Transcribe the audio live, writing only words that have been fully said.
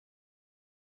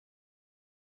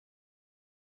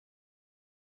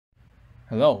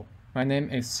Hello, my name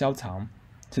is Xiao.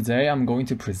 Today I'm going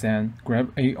to present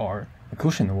GrabAR,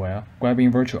 Occlusion-aware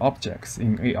grabbing virtual objects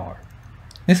in AR.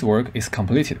 This work is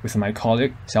completed with my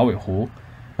colleague Xiaowei,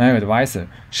 my advisor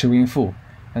Shi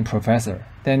and Professor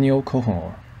Daniel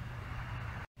CohenOr.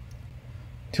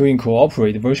 To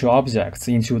incorporate virtual objects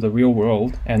into the real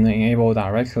world and enable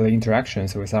directly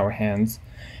interactions with our hands,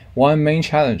 one main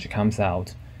challenge comes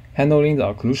out: handling the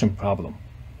occlusion problem.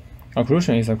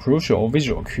 Occlusion is a crucial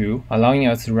visual cue, allowing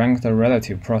us to rank the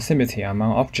relative proximity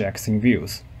among objects in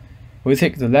views. We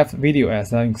take the left video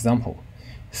as an example.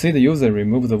 See the user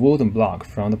remove the wooden block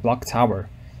from the block tower.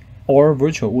 All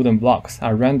virtual wooden blocks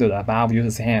are rendered above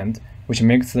user's hand, which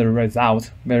makes the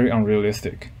result very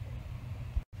unrealistic.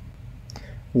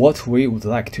 What we would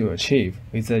like to achieve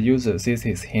is that the user sees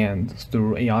his hand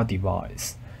through AR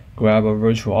device, grab a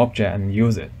virtual object and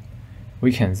use it.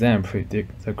 We can then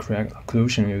predict the correct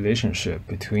occlusion relationship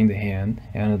between the hand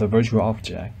and the virtual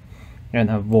object, and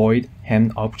avoid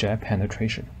hand-object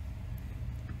penetration.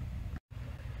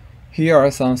 Here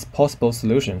are some possible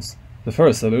solutions. The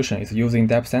first solution is using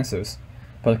depth sensors,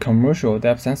 but commercial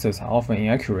depth sensors are often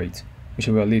inaccurate, which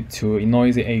will lead to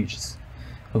noisy edges.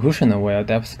 Occlusion-aware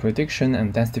depth prediction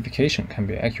and densification can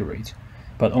be accurate,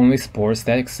 but only support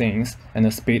static scenes and the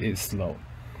speed is slow.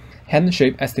 Hand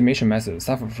shape estimation methods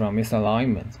suffer from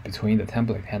misalignment between the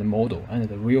template hand model and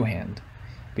the real hand.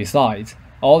 Besides,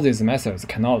 all these methods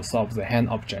cannot solve the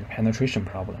hand-object penetration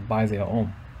problem by their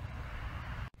own.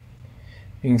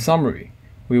 In summary,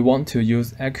 we want to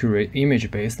use accurate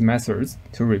image-based methods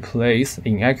to replace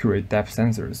inaccurate depth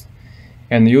sensors,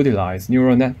 and utilize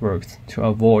neural networks to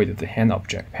avoid the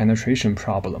hand-object penetration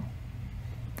problem.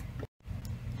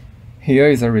 Here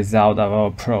is a result of our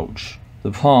approach. The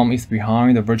palm is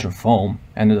behind the virtual phone,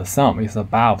 and the thumb is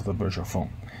above the virtual phone.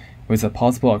 With a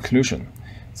possible occlusion,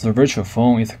 the virtual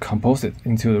phone is composed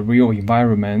into the real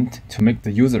environment to make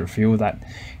the user feel that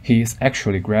he is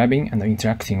actually grabbing and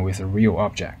interacting with a real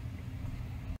object.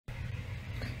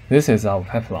 This is our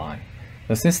pipeline.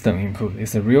 The system input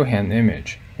is a real hand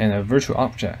image and a virtual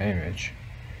object image.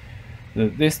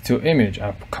 These two images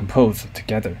are composed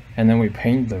together, and then we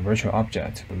paint the virtual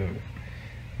object blue.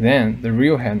 Then the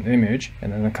real hand image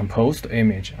and the composed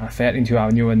image are fed into our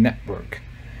neural network.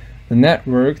 The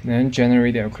network then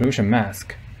generates the occlusion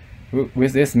mask.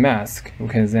 With this mask, we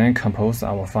can then compose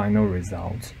our final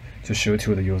result to show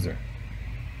to the user.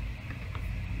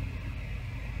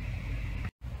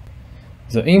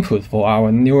 The input for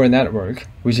our neural network,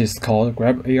 which is called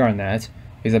GrabARNet,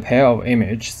 is a pair of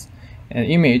images: an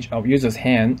image of user's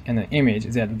hand and an image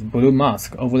that the blue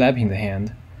mask overlapping the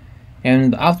hand.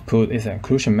 And the output is an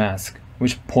occlusion mask,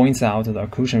 which points out the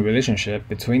occlusion relationship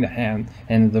between the hand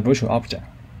and the virtual object.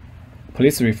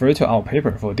 Please refer to our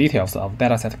paper for details of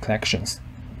dataset collections.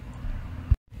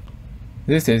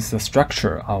 This is the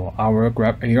structure of our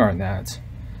GrabARNet.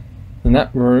 The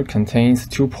network contains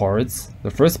two parts.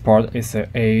 The first part is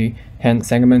a hand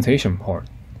segmentation part,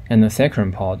 and the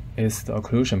second part is the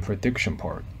occlusion prediction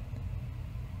part.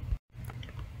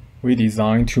 We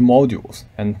designed 2 modules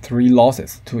and 3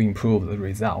 losses to improve the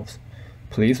results.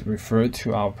 Please refer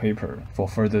to our paper for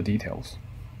further details.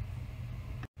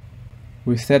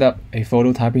 We set up a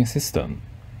phototyping system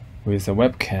with a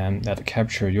webcam that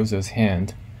captures user's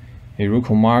hand, a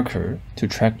local marker to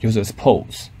track user's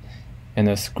pose, and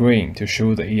a screen to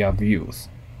show the AR views.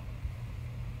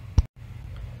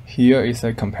 Here is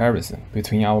a comparison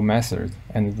between our method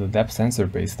and the depth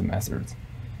sensor-based methods.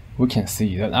 We can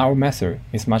see that our method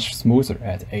is much smoother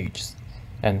at edges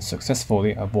and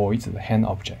successfully avoids the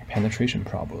hand-object penetration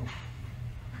problem.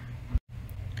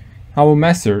 Our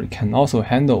method can also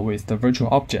handle with the virtual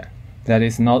object that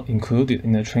is not included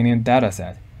in the training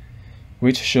dataset,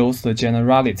 which shows the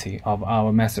generality of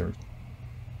our method.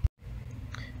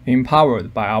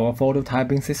 Empowered by our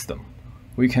phototyping system,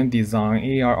 we can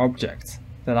design AR objects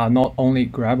that are not only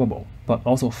grabbable but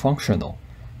also functional,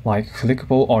 like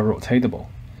clickable or rotatable,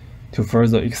 to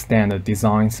further extend the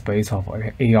design space of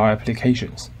AR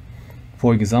applications.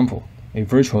 For example, a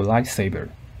virtual lightsaber,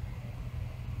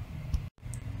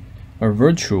 a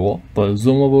virtual but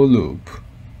zoomable loop,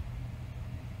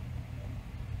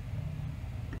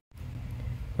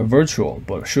 a virtual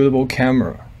but shootable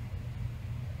camera,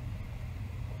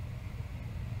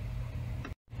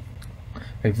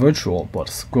 a virtual but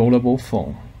scrollable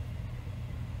phone,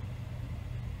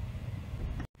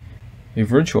 a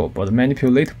virtual but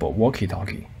manipulatable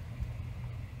walkie-talkie.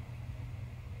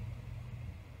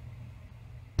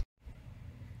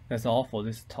 That's all for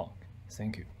this talk.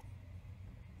 Thank you.